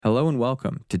Hello and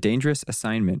welcome to Dangerous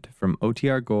Assignment from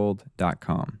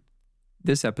OTRGold.com.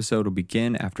 This episode will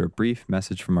begin after a brief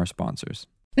message from our sponsors.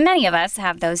 Many of us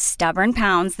have those stubborn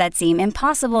pounds that seem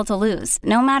impossible to lose,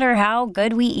 no matter how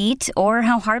good we eat or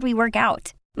how hard we work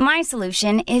out. My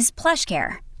solution is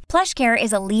PlushCare. PlushCare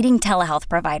is a leading telehealth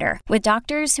provider with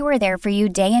doctors who are there for you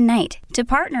day and night to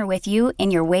partner with you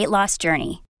in your weight loss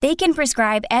journey. They can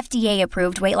prescribe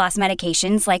FDA-approved weight loss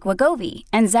medications like Wegovy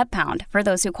and Zepbound for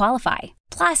those who qualify.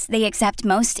 Plus, they accept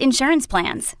most insurance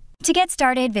plans. To get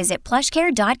started, visit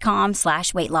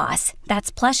plushcare.com/weightloss.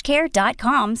 That's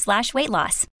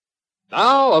plushcare.com/weightloss.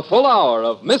 Now, a full hour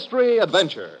of mystery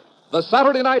adventure. The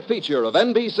Saturday night feature of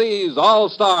NBC's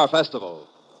All-Star Festival.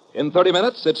 In 30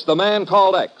 minutes, it's The Man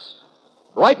Called X.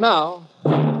 Right now...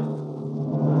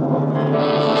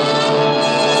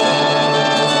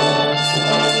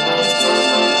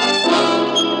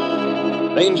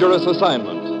 Dangerous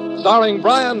Assignment, starring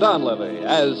Brian Donlevy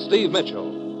as Steve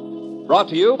Mitchell. Brought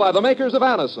to you by the makers of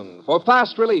Anacin for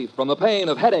fast relief from the pain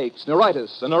of headaches,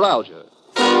 neuritis, and neuralgia.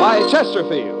 By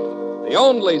Chesterfield, the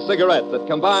only cigarette that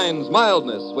combines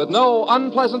mildness with no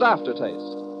unpleasant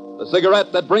aftertaste. The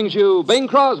cigarette that brings you Bing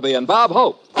Crosby and Bob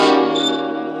Hope.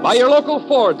 By your local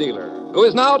Ford dealer, who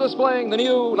is now displaying the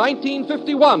new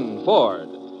 1951 Ford,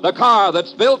 the car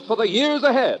that's built for the years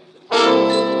ahead.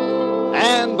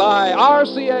 And by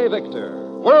RCA Victor,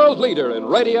 world leader in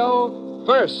radio,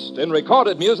 first in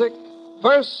recorded music,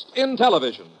 first in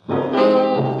television.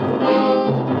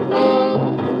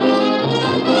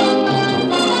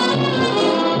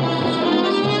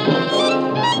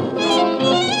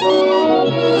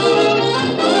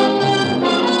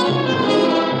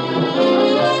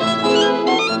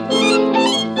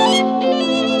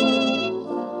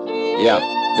 Yeah,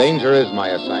 danger is my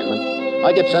assignment.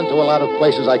 I get sent to a lot of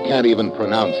places I can't even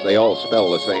pronounce. They all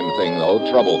spell the same thing, though,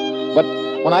 trouble. But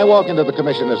when I walk into the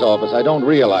commissioner's office, I don't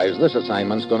realize this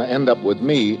assignment's going to end up with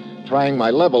me trying my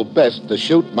level best to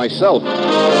shoot myself.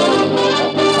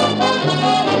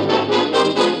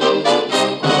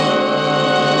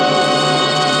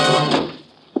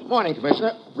 Morning,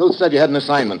 Commissioner. Ruth said you had an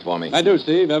assignment for me. I do,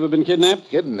 Steve. Ever been kidnapped?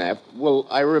 Kidnapped? Well,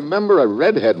 I remember a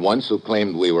redhead once who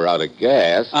claimed we were out of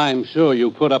gas. I'm sure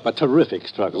you put up a terrific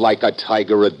struggle. Like a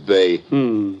tiger at bay.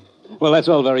 Well, that's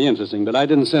all very interesting, but I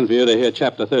didn't send for you to hear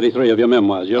Chapter 33 of your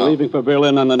memoirs. You're leaving for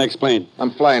Berlin on the next plane.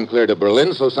 I'm flying clear to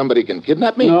Berlin so somebody can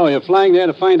kidnap me? No, you're flying there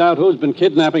to find out who's been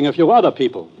kidnapping a few other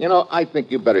people. You know, I think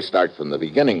you better start from the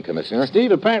beginning, Commissioner.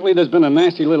 Steve, apparently there's been a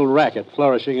nasty little racket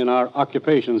flourishing in our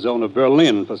occupation zone of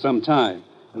Berlin for some time.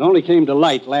 It only came to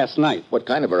light last night. What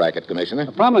kind of a racket, Commissioner?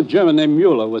 A prominent German named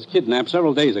Mueller was kidnapped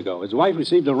several days ago. His wife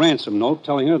received a ransom note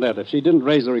telling her that if she didn't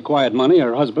raise the required money,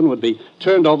 her husband would be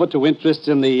turned over to interests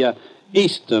in the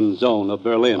eastern zone of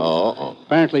Berlin. Oh.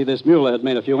 Apparently this Mueller had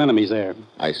made a few enemies there.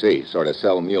 I see. Sort of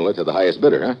sell Mueller to the highest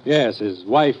bidder, huh? Yes, his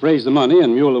wife raised the money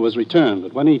and Mueller was returned.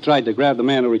 But when he tried to grab the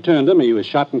man who returned him, he was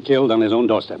shot and killed on his own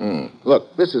doorstep.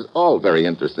 Look, this is all very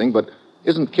interesting, but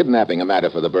isn't kidnapping a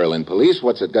matter for the Berlin police?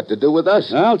 What's it got to do with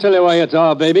us? I'll tell you why it's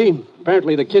all, baby.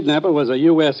 Apparently the kidnapper was a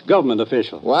U.S. government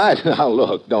official. What? Now,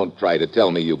 look, don't try to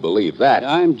tell me you believe that.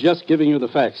 I'm just giving you the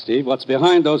facts, Steve. What's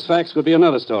behind those facts could be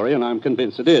another story, and I'm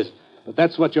convinced it is. But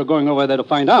that's what you're going over there to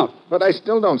find out. But I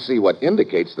still don't see what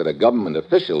indicates that a government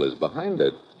official is behind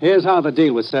it. Here's how the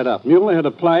deal was set up. Mueller had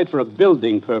applied for a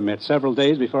building permit several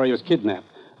days before he was kidnapped.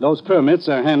 Those permits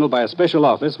are handled by a special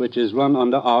office, which is run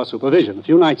under our supervision. A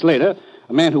few nights later,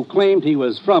 a man who claimed he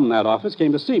was from that office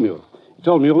came to see Mueller. He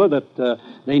told Mueller that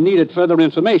they needed further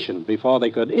information before they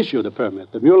could issue the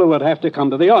permit. That Mueller would have to come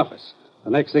to the office.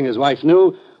 The next thing his wife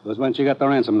knew was when she got the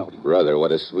ransom note. Brother,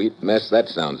 what a sweet mess that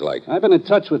sounds like. I've been in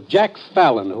touch with Jack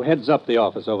Fallon, who heads up the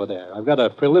office over there. I've got a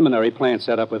preliminary plan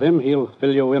set up with him. He'll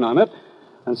fill you in on it.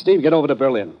 And, Steve, get over to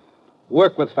Berlin.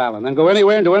 Work with Fallon, then go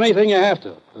anywhere and do anything you have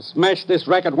to smash this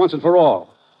racket once and for all.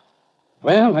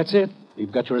 Well, that's it.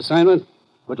 You've got your assignment.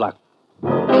 Good luck.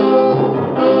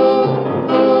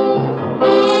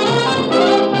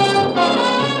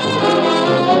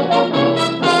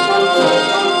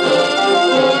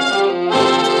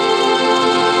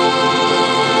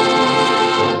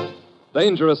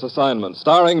 Dangerous Assignment,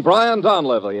 starring Brian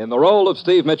Donlevy in the role of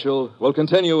Steve Mitchell, will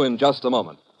continue in just a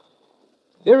moment.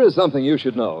 Here is something you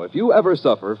should know if you ever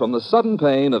suffer from the sudden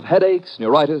pain of headaches,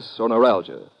 neuritis, or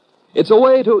neuralgia. It's a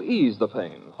way to ease the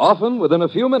pain, often within a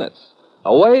few minutes.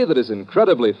 A way that is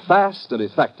incredibly fast and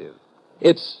effective.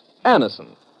 It's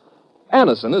Anacin.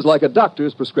 Anacin is like a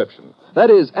doctor's prescription.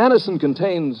 That is, Anacin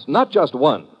contains not just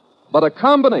one, but a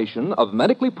combination of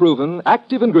medically proven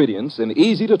active ingredients in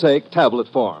easy-to-take tablet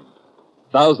form.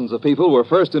 Thousands of people were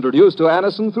first introduced to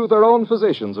Anacin through their own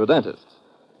physicians or dentists.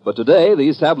 But today,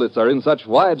 these tablets are in such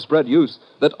widespread use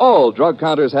that all drug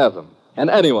counters have them, and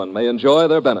anyone may enjoy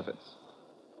their benefits.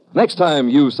 Next time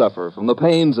you suffer from the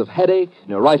pains of headache,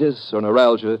 neuritis, or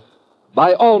neuralgia,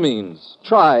 by all means,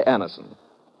 try Anacin.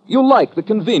 You'll like the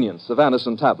convenience of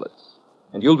Anacin tablets,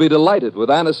 and you'll be delighted with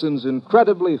Anacin's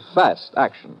incredibly fast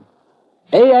action.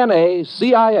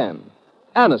 Anacin.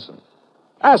 Anacin.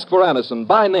 Ask for Anacin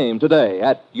by name today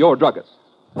at your druggist.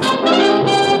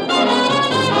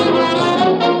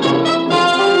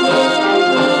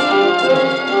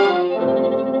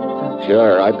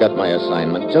 Sure, I've got my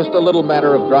assignment. Just a little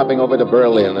matter of dropping over to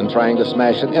Berlin and trying to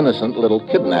smash an innocent little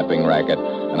kidnapping racket.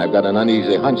 And I've got an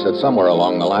uneasy hunch that somewhere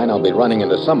along the line I'll be running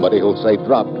into somebody who'll say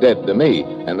drop dead to me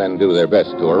and then do their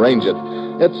best to arrange it.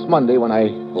 It's Monday when I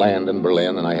land in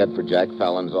Berlin and I head for Jack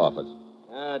Fallon's office.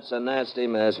 It's a nasty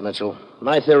mess, Mitchell.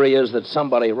 My theory is that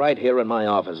somebody right here in my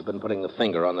office has been putting the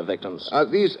finger on the victims.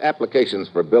 These applications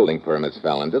for building permits,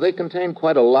 Fallon, do they contain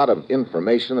quite a lot of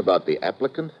information about the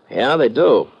applicant? Yeah, they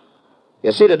do.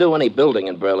 You see, to do any building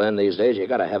in Berlin these days, you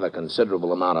got to have a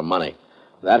considerable amount of money.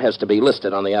 That has to be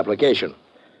listed on the application.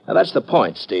 Now, that's the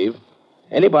point, Steve.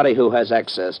 Anybody who has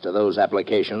access to those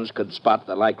applications could spot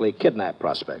the likely kidnap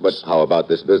prospects. But how about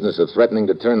this business of threatening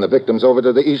to turn the victims over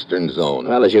to the Eastern Zone?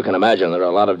 Well, as you can imagine, there are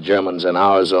a lot of Germans in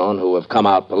our zone who have come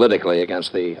out politically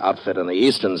against the outfit in the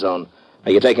Eastern Zone.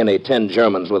 Now, you take any 10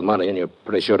 Germans with money, and you're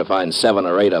pretty sure to find 7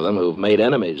 or 8 of them who've made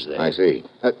enemies there. I see.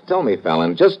 Tell me,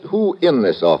 Fallon, just who in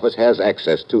this office has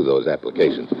access to those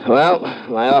applications? Well,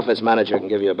 my office manager can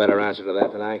give you a better answer to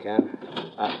that than I can.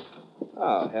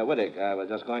 Herr Wittig, I was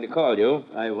just going to call you.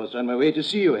 I was on my way to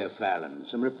see you, Herr Fallon.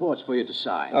 Some reports for you to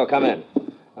sign. Oh, come in.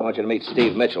 I want you to meet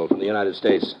Steve Mitchell from the United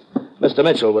States. Mr.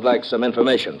 Mitchell would like some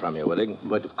information from you, Wittig.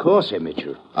 But of course, Herr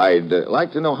Mitchell. I'd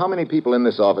like to know how many people in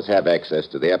this office have access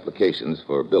to the applications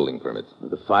for building permits.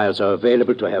 The files are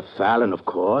available to Herr Fallon, of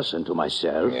course, and to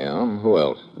myself. Yeah, who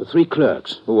else? The 3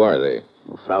 clerks. Who are they?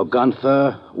 Frau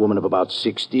Gunther, a woman of about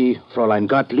 60. Fräulein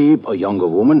Gottlieb, a younger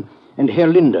woman. And Herr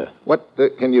Linder. What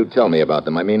can you tell me about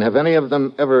them? I mean, have any of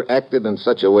them ever acted in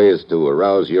such a way as to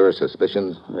arouse your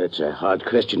suspicions? That's a hard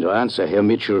question to answer, Herr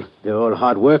Mitchell. They're all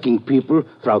hard-working people.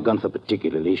 Frau Gunther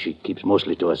particularly. She keeps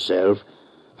mostly to herself.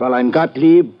 Fräulein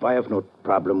Gottlieb, I have no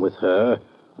problem with her,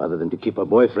 other than to keep her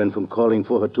boyfriend from calling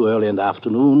for her too early in the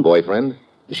afternoon. Boyfriend?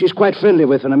 She's quite friendly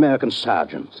with an American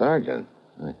sergeant. Sergeant?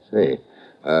 I see.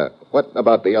 What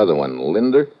about the other one,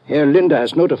 Linder? Herr Linder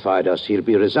has notified us he'll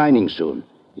be resigning soon.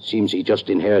 It seems he just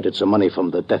inherited some money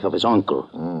from the death of his uncle.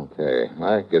 Okay.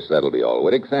 I guess that'll be all.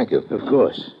 Wittig, thank you. Of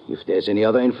course. If there's any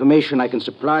other information I can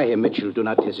supply Herr Mitchell, do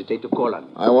not hesitate to call on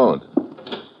me. I won't.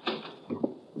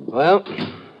 Well,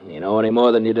 you know any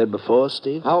more than you did before,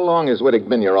 Steve? How long has Wittig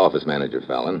been your office manager,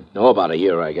 Fallon? Oh, about a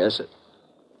year, I guess.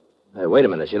 Hey, wait a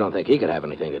minute. You don't think he could have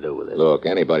anything to do with it? Look,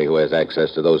 anybody who has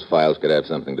access to those files could have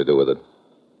something to do with it.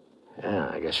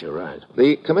 Yeah, I guess you're right.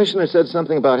 The commissioner said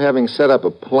something about having set up a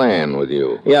plan with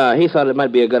you. Yeah, he thought it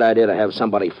might be a good idea to have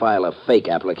somebody file a fake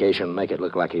application and make it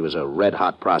look like he was a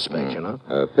red-hot prospect, you know?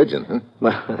 A pigeon, huh?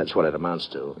 Well, that's what it amounts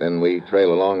to. Then we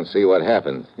trail along and see what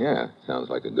happens. Yeah, sounds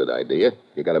like a good idea.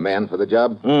 You got a man for the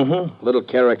job? Mm-hmm. Little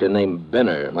character named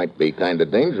Benner. Might be kind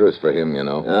of dangerous for him, you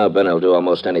know. Oh, Benner will do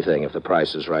almost anything if the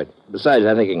price is right. Besides,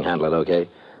 I think he can handle it okay.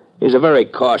 He's a very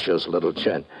cautious little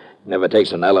gent. Never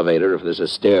takes an elevator if there's a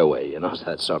stairway, you know,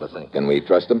 that sort of thing. Can we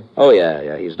trust him? Oh,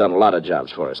 yeah. He's done a lot of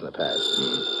jobs for us in the past.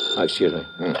 Oh, excuse me.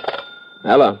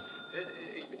 Hello.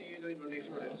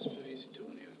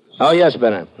 Oh, yes,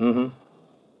 Benner. Mm-hmm.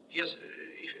 Yes.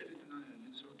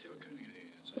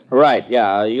 Right,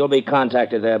 yeah. You'll be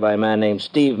contacted there by a man named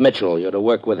Steve Mitchell. You're to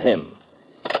work with him.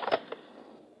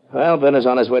 Well, Benner's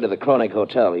on his way to the Kronig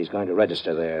Hotel. He's going to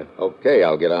register there. Okay,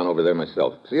 I'll get on over there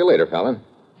myself. See you later, Fallon.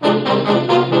 I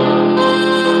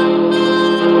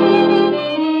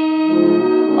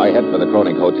head for the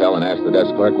Kronig Hotel and ask the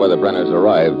desk clerk whether Brenner's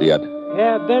arrived yet.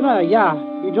 Herr Benner, yeah.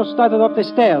 He just started up the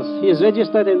stairs. He is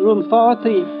registered in room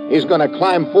 403. He's going to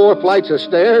climb 4 flights of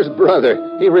stairs?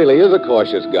 Brother, he really is a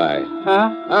cautious guy.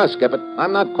 Huh? Skip it.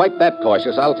 I'm not quite that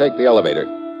cautious. I'll take the elevator.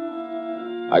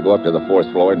 I go up to the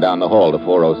 4th floor and down the hall to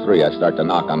 403. I start to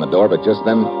knock on the door, but just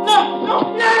then...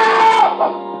 No!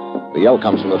 The yell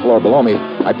comes from the floor below me.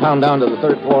 I pound down to the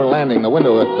 3rd floor landing. The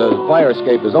window at the fire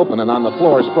escape is open, and on the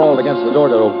floor, sprawled against the door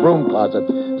to a broom closet,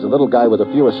 is a little guy with a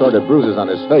few assorted bruises on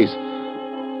his face.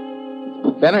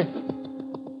 Benner?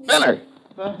 Benner!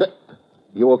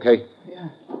 You okay?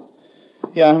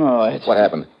 Yeah, I'm all right. What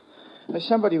happened?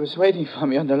 Somebody was waiting for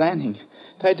me on the landing.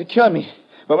 Tried to kill me.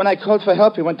 But when I called for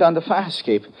help, he went down the fire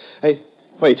escape.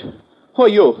 Wait. Who are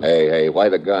you? Hey, why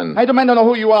the gun? I demand to know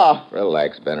who you are.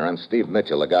 Relax, Benner. I'm Steve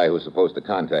Mitchell, the guy who's supposed to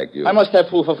contact you. I must have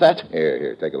proof of that.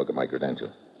 Here, take a look at my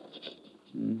credentials.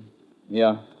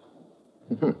 Yeah.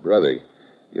 Brother,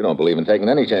 you don't believe in taking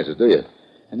any chances, do you?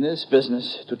 In this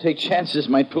business, to take chances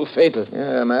might prove fatal.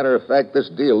 Yeah, matter of fact, this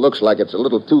deal looks like it's a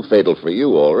little too fatal for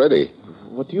you already.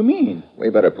 What do you mean? We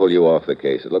better pull you off the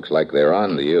case. It looks like they're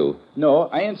on to you. No,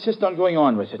 I insist on going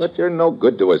on with it. But you're no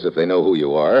good to us if they know who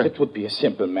you are. It would be a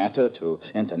simple matter to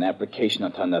enter an application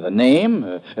at another name,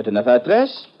 at another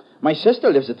address. My sister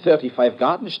lives at 35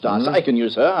 Gartenstrasse. I can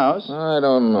use her house. I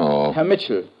don't know. Herr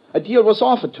Mitchell, a deal was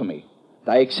offered to me.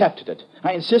 I accepted it.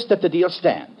 I insist that the deal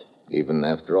stand. Even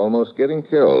after almost getting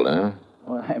killed, huh?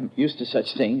 Well, I'm used to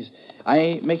such things.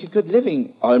 I make a good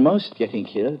living almost getting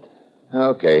killed.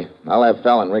 Okay. I'll have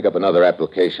Fallon rig up another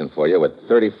application for you at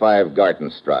 35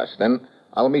 Gartenstrasse. Then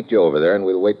I'll meet you over there, and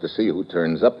we'll wait to see who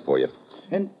turns up for you.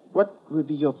 And what will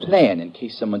be your plan in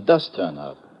case someone does turn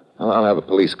up? I'll have a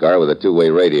police car with a two-way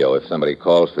radio. If somebody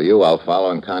calls for you, I'll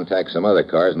follow and contact some other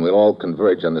cars, and we'll all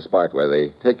converge on the spot where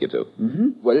they take you to. Mm-hmm.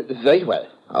 Well, very well.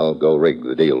 I'll go rig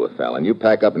the deal with Fallon. You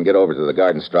pack up and get over to the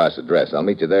Gartenstrasse address. I'll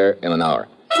meet you there in an hour.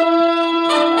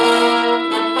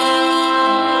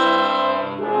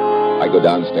 I go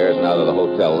downstairs now to the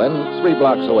hotel. Then, 3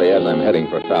 blocks away as I'm heading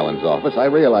for Fallon's office, I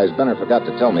realize Benner forgot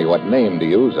to tell me what name to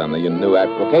use on the new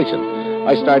application.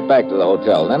 I start back to the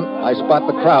hotel. Then I spot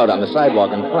the crowd on the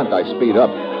sidewalk in front. I speed up.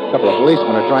 A couple of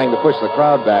policemen are trying to push the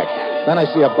crowd back. Then I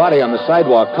see a body on the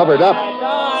sidewalk covered up.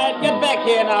 Get back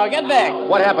here now. Get back.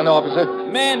 What happened, officer?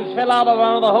 Man fell out of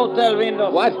one of the hotel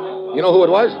windows. What? You know who it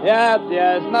was? Yeah.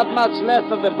 It's not much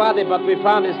left of the body, but we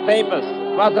found his papers.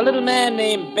 It was a little man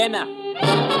named Benner.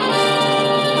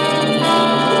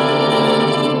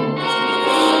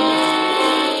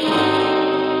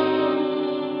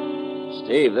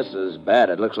 Steve, this is bad.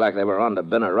 It looks like they were on to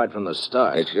Benner right from the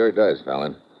start. It sure does,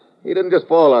 Fallon. He didn't just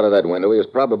fall out of that window. He was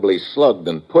probably slugged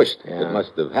and pushed. Yeah. It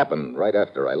must have happened right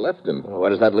after I left him. Well, where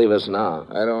does that leave us now?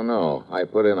 I don't know. I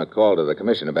put in a call to the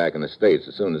commissioner back in the States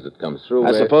as soon as it comes through.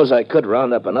 I suppose I could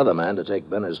round up another man to take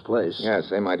Benner's place. Yeah,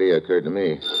 same idea occurred to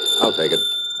me. I'll take it.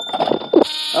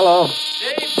 Hello.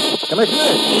 Steve?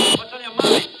 Commissioner? What's on your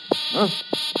mind? Huh?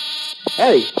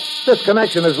 Hey, this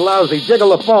connection is lousy.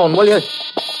 Jiggle the phone, will you?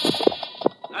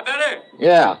 I better.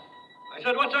 Yeah. I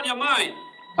said, what's on your mind?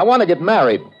 I want to get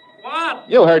married. What?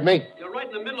 You heard me. You're right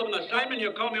in the middle of an assignment.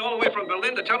 You call me all the way from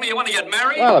Berlin to tell me you want to get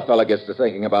married? Well, a fella gets to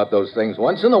thinking about those things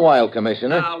once in a while,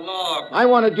 Commissioner. Now, look. I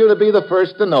wanted you to be the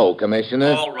first to know,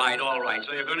 Commissioner. All right.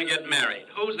 So you're going to get married.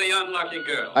 Who's the unlucky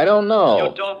girl? I don't know.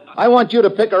 You don't know? I want you to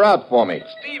pick her out for me.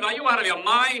 Steve, are you out of your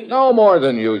mind? No more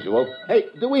than usual. Hey,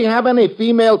 do we have any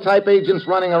female-type agents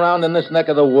running around in this neck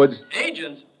of the woods?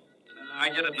 Agent? I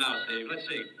get it now, Steve. Let's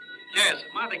see. Yes,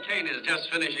 Martha Kane is just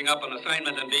finishing up an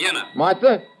assignment in Vienna.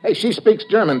 Martha? Hey, she speaks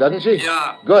German, doesn't she?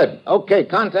 Yeah. Good. Okay,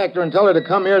 contact her and tell her to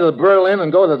come here to Berlin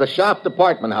and go to the Schaft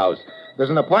apartment house.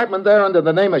 There's an apartment there under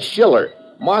the name of Schiller.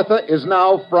 Martha is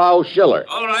now Frau Schiller.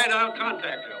 All right, I'll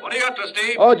contact her. What are you up to,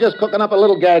 Steve? Oh, just cooking up a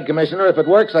little gag, Commissioner. If it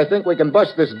works, I think we can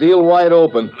bust this deal wide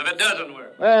open. And if it doesn't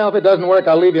work? Well, if it doesn't work,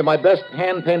 I'll leave you my best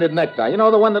hand-painted necktie. You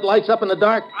know the one that lights up in the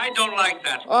dark? I don't like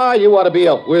that. Oh, you ought to be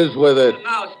a whiz with it.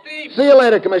 Now, Steve... See you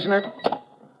later, Commissioner.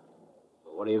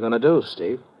 What are you going to do,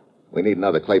 Steve? We need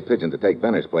another clay pigeon to take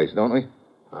Benner's place, don't we?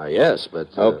 Yes,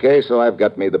 but... Okay, so I've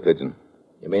got me the pigeon.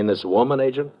 You mean this woman,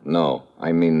 Agent? No,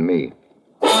 I mean me.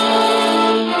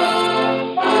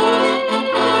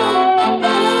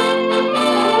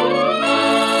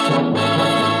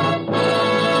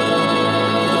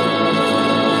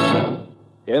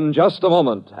 In just a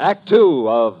moment, Act 2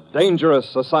 of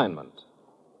Dangerous Assignment.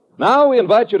 Now we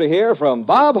invite you to hear from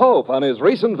Bob Hope on his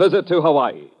recent visit to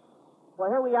Hawaii. Well,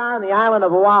 here we are on the island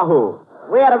of Oahu.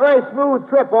 We had a very smooth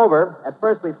trip over. At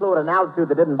first, we flew at an altitude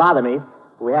that didn't bother me.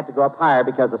 But we had to go up higher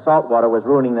because the salt water was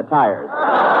ruining the tires.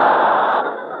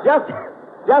 Just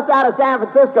out of San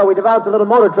Francisco, we developed a little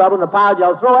motor trouble, and the pilot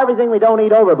yelled, "Throw everything we don't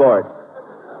eat overboard."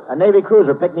 A Navy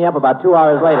cruiser picked me up about 2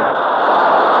 hours later.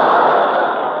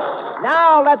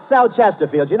 Now, let's sell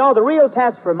Chesterfields. You know, the real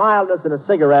test for mildness in a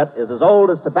cigarette is as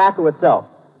old as tobacco itself.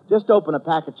 Just open a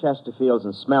pack of Chesterfields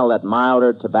and smell that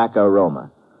milder tobacco aroma.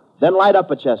 Then light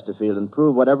up a Chesterfield and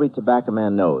prove what every tobacco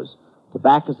man knows.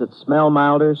 Tobaccos that smell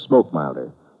milder, smoke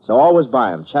milder. So always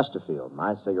buy them. Chesterfield,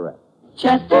 my cigarette.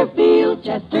 Chesterfield,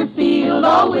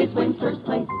 always wins first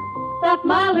place. That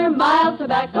milder, mild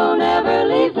tobacco never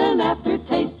leaves an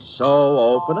aftertaste. So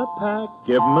open a pack,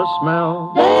 give 'em a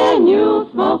smell. Then you'll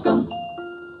smoke 'em.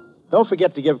 Don't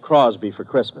forget to give Crosby for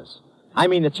Christmas. I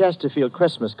mean the Chesterfield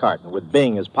Christmas carton with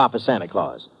Bing as Papa Santa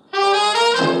Claus.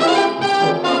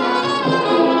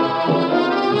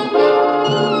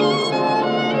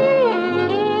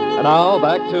 And now,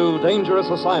 back to Dangerous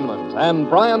Assignment and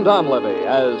Brian Donlevy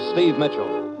as Steve Mitchell.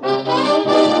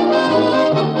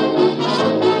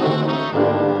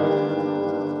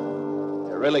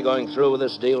 You're really going through with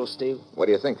this deal, Steve? What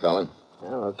do you think, Fallon?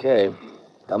 Well, okay.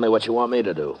 Tell me what you want me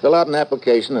to do. Fill out an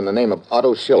application in the name of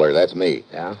Otto Schiller. That's me.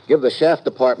 Yeah? Give the Shaft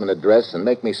Department address and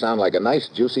make me sound like a nice,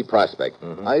 juicy prospect.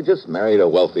 I just married a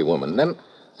wealthy woman. Then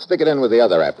stick it in with the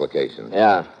other application.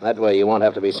 Yeah, that way you won't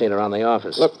have to be seen around the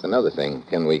office. Look, another thing.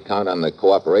 Can we count on the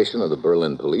cooperation of the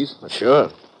Berlin police? Sure.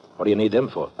 What do you need them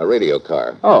for? A radio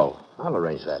car. Oh, I'll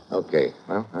arrange that. Okay.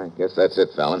 Well, I guess that's it,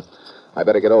 Fallon. I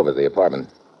better get over to the apartment.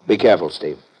 Be careful,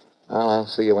 Steve. Well, I'll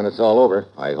see you when it's all over,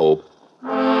 I hope.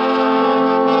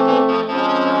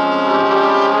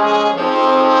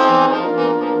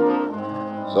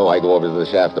 So I go over to the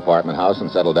Shaft apartment house and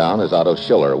settle down as Otto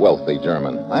Schiller, a wealthy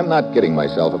German. I'm not kidding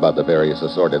myself about the various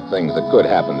assorted things that could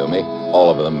happen to me, all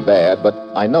of them bad, but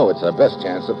I know it's our best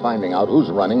chance of finding out who's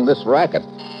running this racket.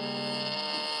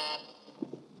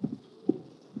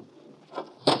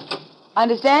 I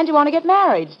understand you want to get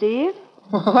married, Steve.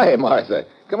 Hi, Martha.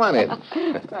 Come on in.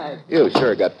 Right. You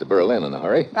sure got to Berlin in a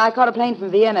hurry. I caught a plane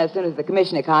from Vienna as soon as the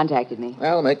commissioner contacted me.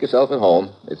 Well, make yourself at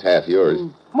home. It's half yours.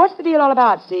 What's the deal all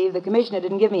about, Steve? The commissioner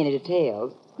didn't give me any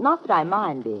details. Not that I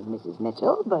mind being Mrs.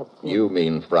 Mitchell, but... You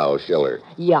mean Frau Schiller.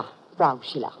 Yeah, Frau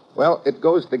Schiller. Well, it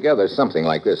goes together something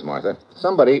like this, Martha.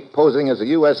 Somebody posing as a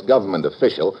U.S. government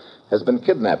official has been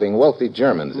kidnapping wealthy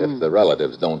Germans. If the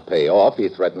relatives don't pay off, he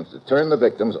threatens to turn the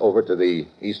victims over to the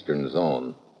Eastern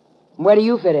Zone. Where do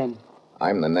you fit in?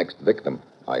 I'm the next victim,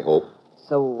 I hope.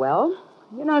 So, well,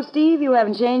 you know, Steve, you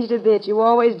haven't changed a bit. You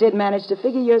always did manage to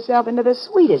figure yourself into the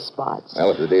sweetest spots. Well,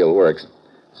 if the deal works,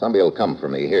 somebody will come for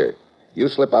me here. You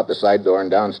slip out the side door and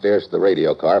downstairs to the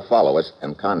radio car, follow us,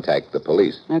 and contact the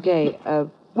police. Okay,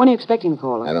 when are you expecting the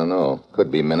call? I don't know.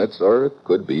 Could be minutes or it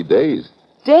could be days.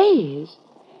 Days?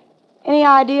 Any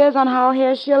ideas on how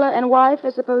Herr Schiller and wife are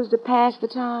supposed to pass the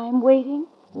time waiting?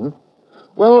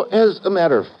 Well, as a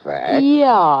matter of fact...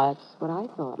 Yeah, that's what I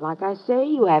thought. Like I say,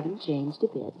 you haven't changed a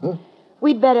bit.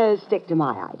 We'd better stick to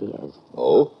my ideas.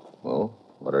 Oh? Well,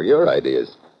 what are your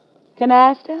ideas?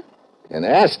 Canasta?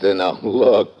 Canasta? Now,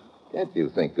 look. Can't you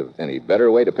think of any better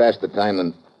way to pass the time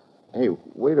than... Hey,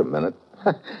 wait a minute.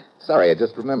 Sorry, I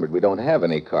just remembered we don't have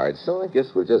any cards, so I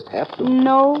guess we'll just have to...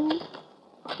 No.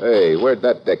 Hey, where'd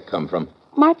that deck come from?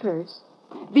 My purse.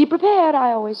 Be prepared,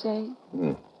 I always say.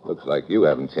 Looks like you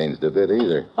haven't changed a bit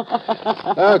either.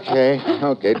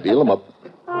 Okay, deal them up.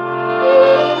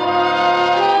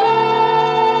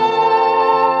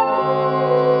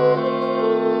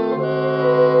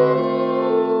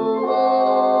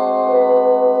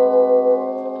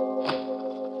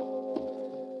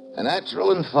 A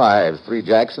natural and 5. 3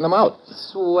 jacks and I'm out.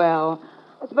 Swell.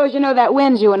 I suppose you know that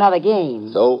wins you another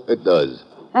game. So it does.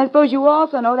 I suppose you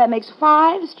also know that makes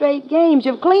 5 straight games.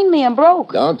 You've cleaned me and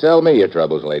broke. Don't tell me your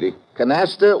troubles, lady.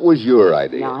 Canasta was your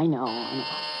idea. Yeah, I know.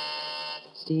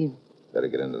 Steve. Better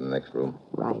get into the next room.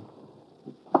 Right.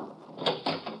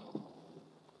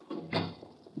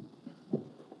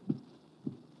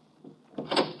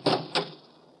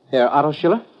 Herr Otto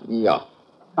Schiller? Yeah.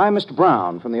 I'm Mr.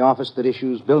 Brown from the office that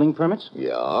issues building permits.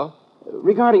 Yeah?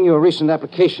 Regarding your recent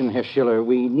application, Herr Schiller,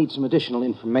 we need some additional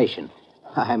information.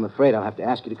 I'm afraid I'll have to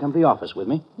ask you to come to the office with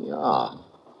me. Yeah.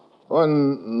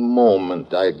 One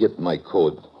moment. I get my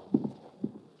code.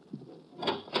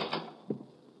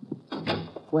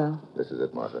 Well? This is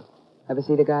it, Martha. Ever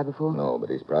see the guy before? No, but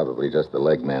he's probably just the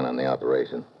leg man on the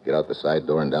operation. Get out the side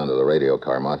door and down to the radio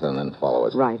car, Martha, and then follow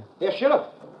us. Right. Herr Schiller.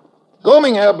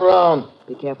 Coming, Herr Brown.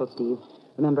 Be careful, Steve.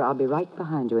 Remember, I'll be right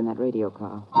behind you in that radio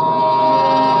car.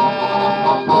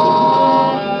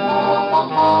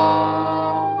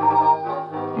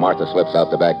 Martha slips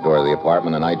out the back door of the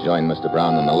apartment, and I join Mr.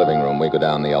 Brown in the living room. We go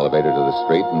down the elevator to the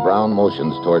street, and Brown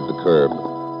motions toward the curb.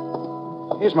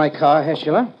 Here's my car, Herr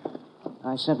Schiller.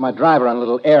 I sent my driver on a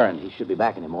little errand. He should be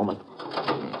back in a moment.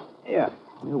 Here,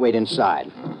 you wait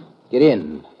inside. Get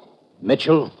in.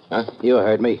 Mitchell? Huh? You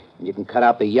heard me. You can cut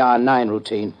out the Yah 9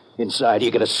 routine. Inside,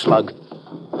 you get a slug.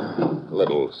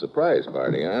 Little surprise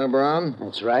party, huh, Brown?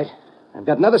 That's right. I've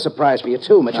got another surprise for you,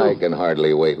 too, Mitchell. I can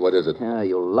hardly wait. What is it?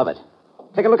 You'll love it.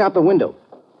 Take a look out the window.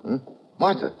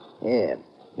 Martha. Yeah.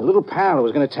 Your little pal who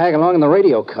was going to tag along in the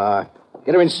radio car.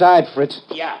 Get her inside, Fritz.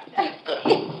 Yeah.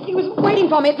 He was waiting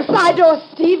for me at the side door,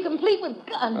 Steve, complete with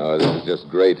guns. Oh, this is just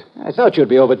great. I thought you'd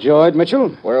be overjoyed, Mitchell.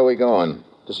 Where are we going?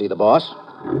 To see the boss.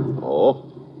 Oh?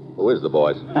 Who is the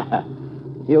boss?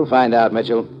 You'll find out,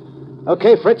 Mitchell.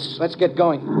 Okay, Fritz, let's get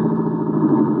going.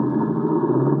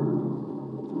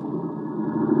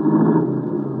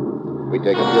 We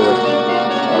take a few.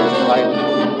 Light.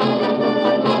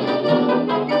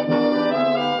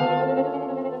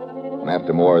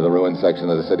 After more of the ruined section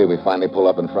of the city, we finally pull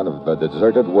up in front of a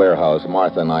deserted warehouse.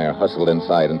 Martha and I are hustled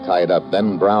inside and tied up.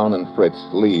 Then Brown and Fritz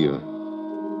leave.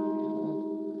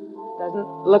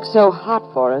 Doesn't look so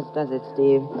hot for us, does it,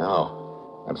 Steve?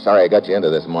 No. I'm sorry I got you into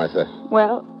this, Martha.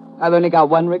 Well, I've only got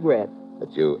one regret.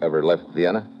 That you ever left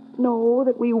Vienna? No,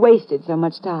 that we wasted so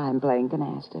much time playing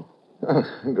canasta.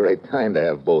 Great time to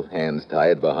have both hands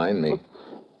tied behind me.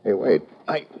 Hey, wait.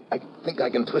 I think I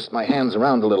can twist my hands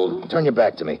around a little. Turn your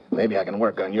back to me. Maybe I can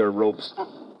work on your ropes.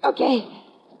 Okay.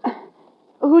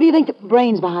 Who do you think the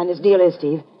brains behind this deal is,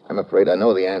 Steve? I'm afraid I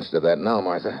know the answer to that now,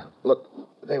 Martha. Look,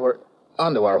 they were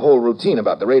onto our whole routine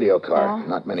about the radio car. Yeah.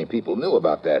 Not many people knew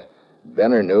about that.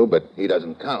 Benner knew, but he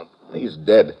doesn't count. He's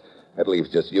dead. That leaves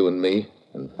just you and me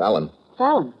and Fallon.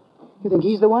 Fallon? You think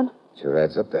he's the one? Sure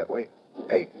adds up that way.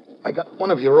 Hey, I got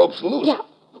one of your ropes loose. Yeah.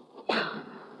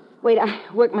 Wait,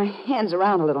 I work my hands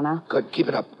around a little now. Good, keep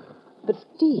it up. But,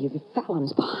 Steve, if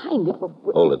Fallon's behind it...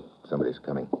 Hold it. Somebody's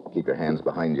coming. Keep your hands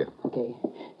behind you. Okay.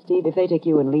 Steve, if they take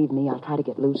you and leave me, I'll try to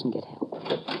get loose and get help.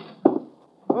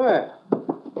 Well,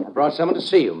 I brought someone to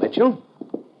see you, Mitchell.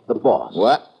 The boss.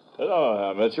 What?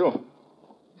 Hello, Mitchell.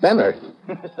 Benner.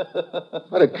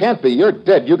 But it can't be. You're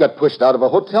dead. You got pushed out of a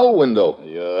hotel window.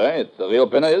 You're right. The real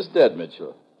Benner is dead,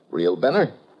 Mitchell. Real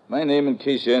Benner? My name, in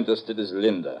case you're interested, is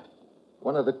Linda.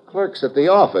 One of the clerks at the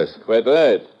office. Quite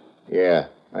right. Yeah,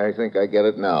 I think I get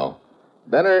it now.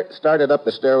 Benner started up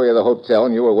the stairway of the hotel,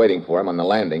 and you were waiting for him on the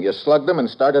landing. You slugged him and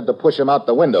started to push him out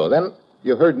the window. Then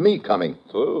you heard me coming.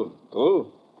 True.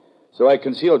 So I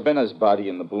concealed Benner's body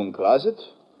in the broom closet.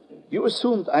 You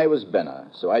assumed I was Benner,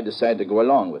 so I decided to go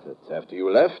along with it. After you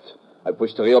left, I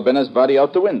pushed the real Benner's body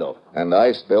out the window. And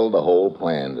I spilled the whole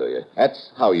plan to you.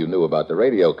 That's how you knew about the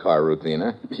radio car routine,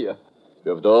 huh? Yeah.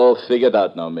 You have it all figured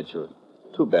out now, Mitchell.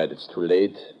 Too bad it's too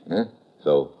late. Huh?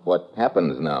 So what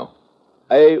happens now?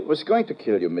 I was going to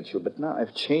kill you, Mitchell, but now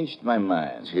I've changed my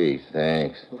mind. Gee,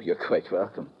 thanks. Oh, you're quite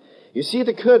welcome. You see, it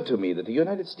occurred to me that the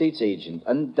United States agent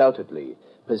undoubtedly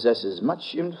possesses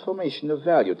much information of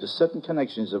value to certain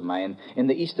connections of mine in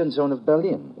the eastern zone of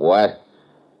Berlin. What?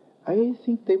 I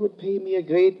think they would pay me a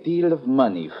great deal of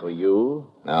money for you.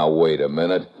 Now, wait a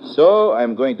minute. So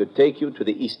I'm going to take you to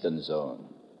the eastern zone.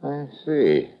 I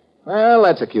see. Well,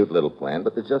 that's a cute little plan,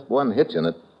 but there's just one hitch in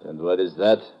it. And what is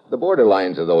that? The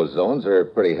borderlines of those zones are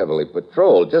pretty heavily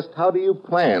patrolled. Just how do you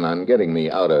plan on getting me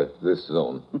out of this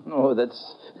zone? Oh,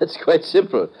 that's quite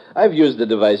simple. I've used the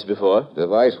device before.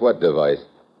 Device? What device?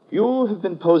 You have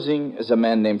been posing as a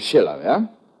man named Schiller, yeah?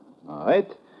 All right.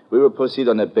 We will proceed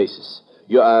on that basis.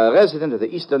 You are a resident of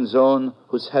the eastern zone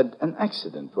who's had an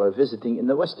accident while visiting in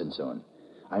the western zone.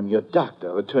 I'm your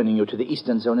doctor, returning you to the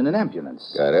eastern zone in an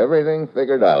ambulance. Got everything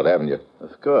figured out, haven't you?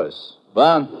 Of course.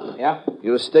 Vaughn. Yeah?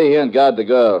 You stay here and guard the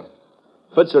girl.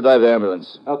 Fritz will drive the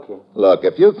ambulance. Okay. Look,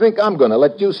 if you think I'm going to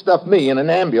let you stuff me in an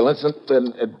ambulance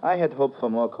and... I had hoped for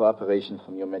more cooperation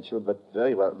from you, Mitchell, but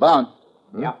very well. Vaughn.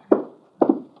 Yeah.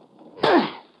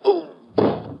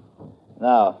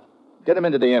 Now, get him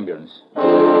into the ambulance.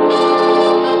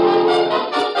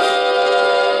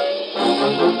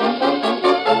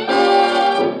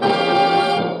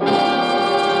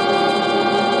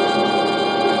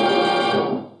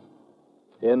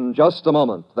 In just a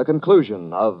moment, the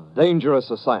conclusion of Dangerous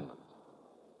Assignment.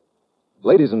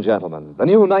 Ladies and gentlemen, the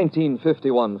new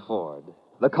 1951 Ford,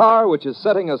 the car which is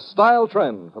setting a style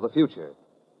trend for the future,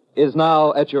 is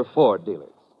now at your Ford dealers.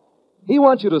 He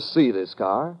wants you to see this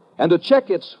car and to check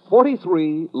its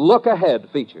 43 look-ahead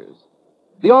features.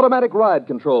 The automatic ride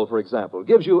control, for example,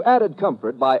 gives you added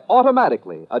comfort by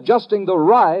automatically adjusting the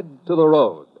ride to the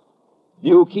road.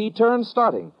 New key turn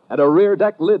starting and a rear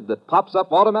deck lid that pops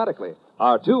up automatically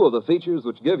are two of the features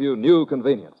which give you new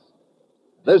convenience.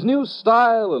 There's new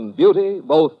style and beauty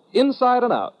both inside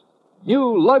and out.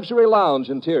 New luxury lounge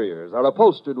interiors are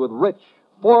upholstered with rich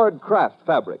Ford craft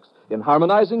fabrics in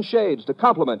harmonizing shades to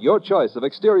complement your choice of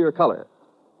exterior color.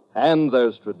 And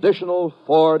there's traditional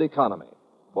Ford economy,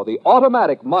 for the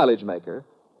automatic mileage maker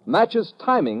matches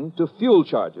timing to fuel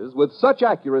charges with such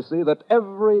accuracy that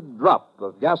every drop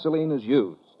of gasoline is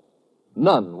used.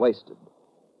 None wasted.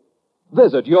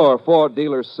 Visit your Ford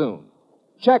dealer soon.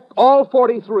 Check all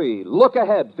 43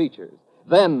 look-ahead features.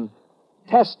 Then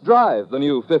test drive the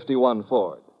new 51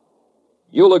 Ford.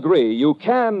 You'll agree you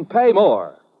can pay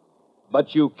more,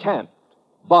 but you can't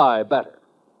buy better.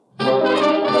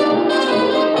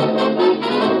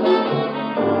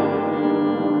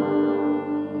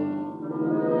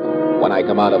 When I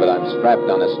come out of it, I'm strapped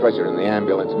on a stretcher in the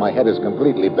ambulance. My head is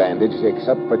completely bandaged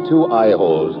except for 2 eye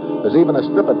holes. There's even a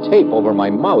strip of tape over my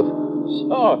mouth.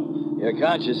 So, you're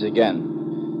conscious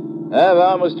again. We're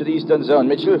almost to the eastern zone,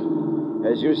 Mitchell.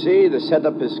 As you see, the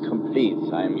setup is complete.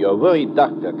 I'm your worried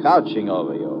doctor crouching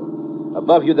over you.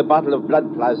 Above you, the bottle of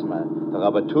blood plasma, the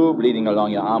rubber tube leading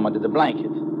along your arm under the blanket.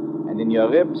 And in your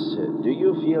ribs, do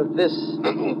you feel this?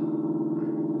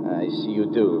 I see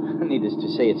you do. Needless to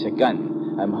say, it's a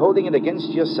gun. I'm holding it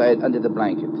against your side under the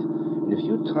blanket. And if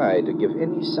you try to give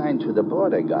any sign to the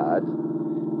border guard,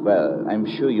 well, I'm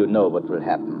sure you know what will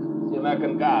happen. The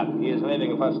American guard. He is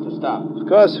waving for us to stop. Of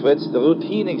course, Fritz, the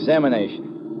routine examination.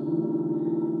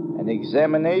 An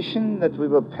examination that we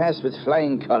will pass with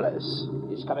flying colors.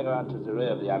 He's coming around to the rear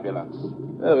of the ambulance.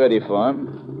 We're ready for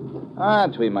him.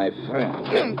 Aren't we, my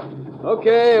friend?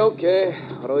 Okay.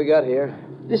 What do we got here?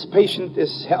 This patient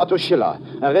is Herr Otto Schiller,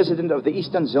 a resident of the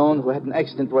Eastern Zone who had an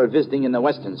accident while visiting in the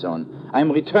Western Zone.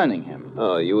 I'm returning him.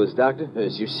 Oh, you his doctor?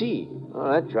 As you see. All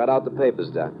right, trot out the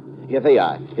papers, Doc. Here they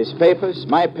are. His papers,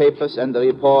 my papers, and the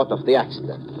report of the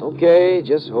accident. Okay,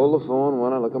 just hold the phone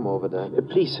while I look them over, Doc.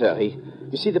 Please hurry.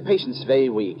 You see, the patient's very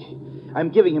weak.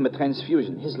 I'm giving him a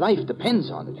transfusion. His life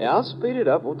depends on it. Yeah, I'll speed it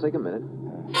up. Won't take a minute.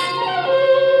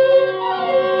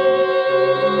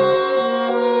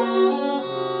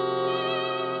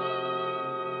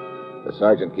 The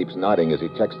sergeant keeps nodding as he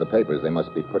checks the papers. They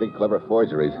must be pretty clever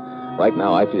forgeries. Right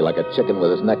now, I feel like a chicken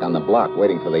with his neck on the block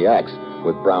waiting for the axe.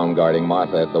 With Brown guarding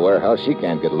Martha at the warehouse, she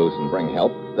can't get loose and bring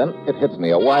help. Then it hits me,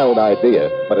 a wild idea,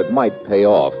 but it might pay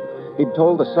off. He'd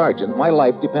told the sergeant my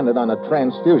life depended on a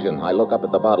transfusion. I look up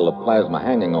at the bottle of plasma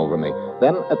hanging over me,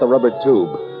 then at the rubber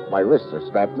tube. My wrists are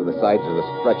strapped to the sides of the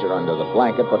stretcher under the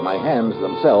blanket, but my hands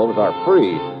themselves are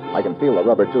free. I can feel the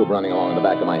rubber tube running along the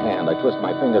back of my hand. I twist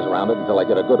my fingers around it until I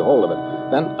get a good hold of it.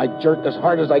 Then I jerk as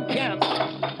hard as I can.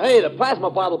 Hey, the plasma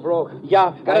bottle broke.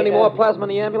 Yeah. Got any more plasma in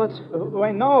the ambulance?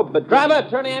 Why, no, but... Driver,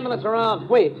 turn the ambulance around.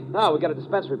 Wait. No, we got a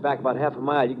dispensary back about half a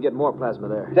mile. You can get more plasma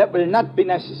there. That will not be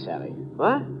necessary.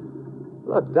 What?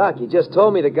 Look, Doc, you just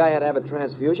told me the guy had to have a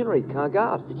transfusion or he'd conk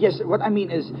out. Yes, what I mean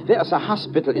is there's a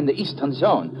hospital in the Eastern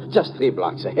Zone. Just 3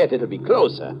 blocks ahead. It'll be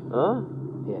closer. Huh?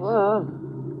 Yes. Well,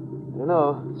 I don't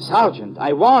know. Sergeant,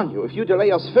 I warn you, if you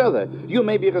delay us further, you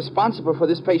may be responsible for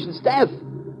this patient's death.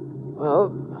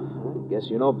 Well, I guess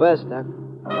you know best, Doc.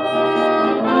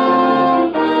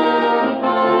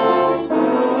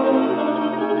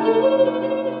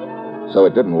 So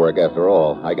it didn't work after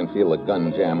all. I can feel the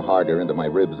gun jam harder into my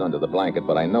ribs under the blanket,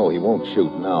 but I know he won't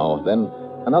shoot now. Then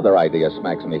another idea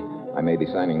smacks me. I may be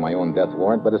signing my own death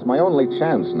warrant, but it's my only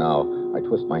chance now. I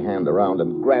twist my hand around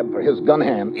and grab for his gun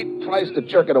hand. He tries to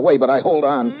jerk it away, but I hold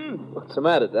on. What's the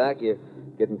matter, Doc? You're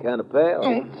getting kind of pale.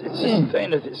 It's the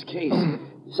strain of this case.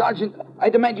 Sergeant, I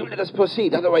demand you let us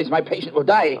proceed, otherwise my patient will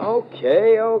die.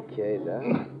 Okay,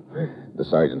 Doc. The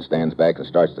sergeant stands back and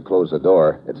starts to close the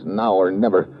door. It's now or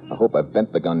never. I hope I've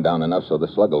bent the gun down enough so the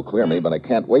slug will clear me, but I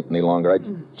can't wait any longer. I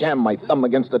jam my thumb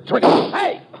against the trigger.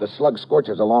 Hey! The slug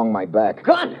scorches along my back.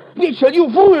 Gun! Mitchell, you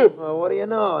fool! Well, what do you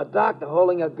know? A doctor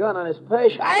holding a gun on his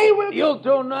patient. I will... You'll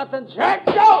do nothing, Jack.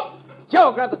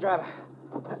 Joe, grab the driver.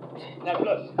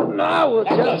 No, we'll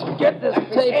just get this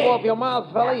tape off your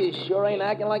mouth, fella. You sure ain't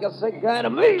acting like a sick guy to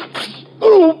me.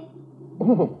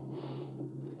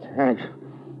 Thanks,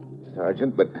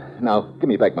 Sergeant, but now give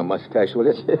me back my mustache, will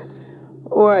you?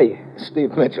 Who are you?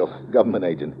 Steve Mitchell, government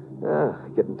agent. Ah,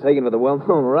 getting taken with a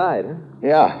well-known ride, huh?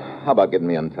 Yeah, how about getting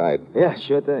me untied? Yeah,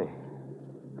 sure thing.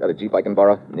 Got a Jeep I can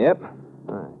borrow? Yep.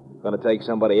 All right. Gonna take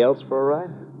somebody else for a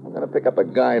ride? I'm gonna pick up a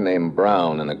guy named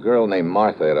Brown and a girl named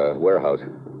Martha at a warehouse.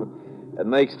 That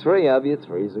makes 3 of you.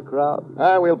 3's a crowd.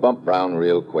 We'll bump Brown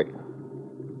real quick.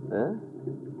 Huh?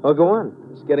 Well, go on.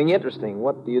 It's getting interesting.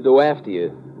 What do you do after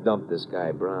you dump this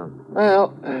guy, Brown?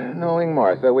 Well, knowing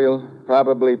Martha, we'll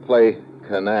probably play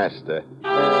canasta.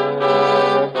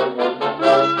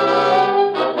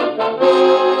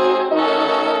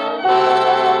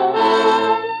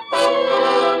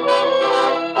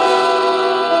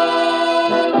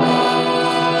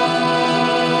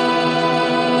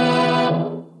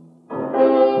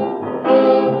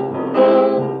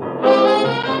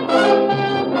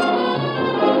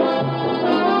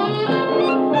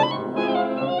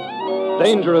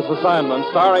 Dangerous Assignment,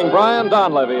 starring Brian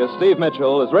Donlevy as Steve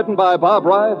Mitchell, is written by Bob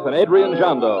Reif and Adrian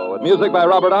Jondo, with music by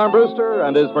Robert Armbruster,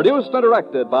 and is produced and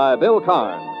directed by Bill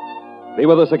Karn. Be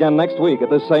with us again next week at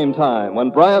this same time when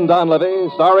Brian Donlevy,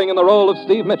 starring in the role of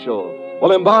Steve Mitchell,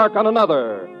 will embark on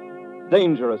another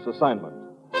Dangerous Assignment.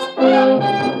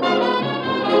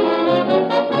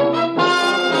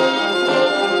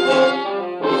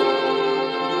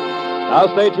 Now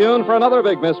stay tuned for another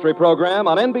big mystery program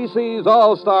on NBC's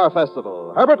All-Star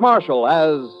Festival. Herbert Marshall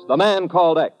as The Man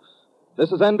Called X.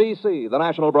 This is NBC, the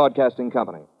national broadcasting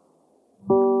company.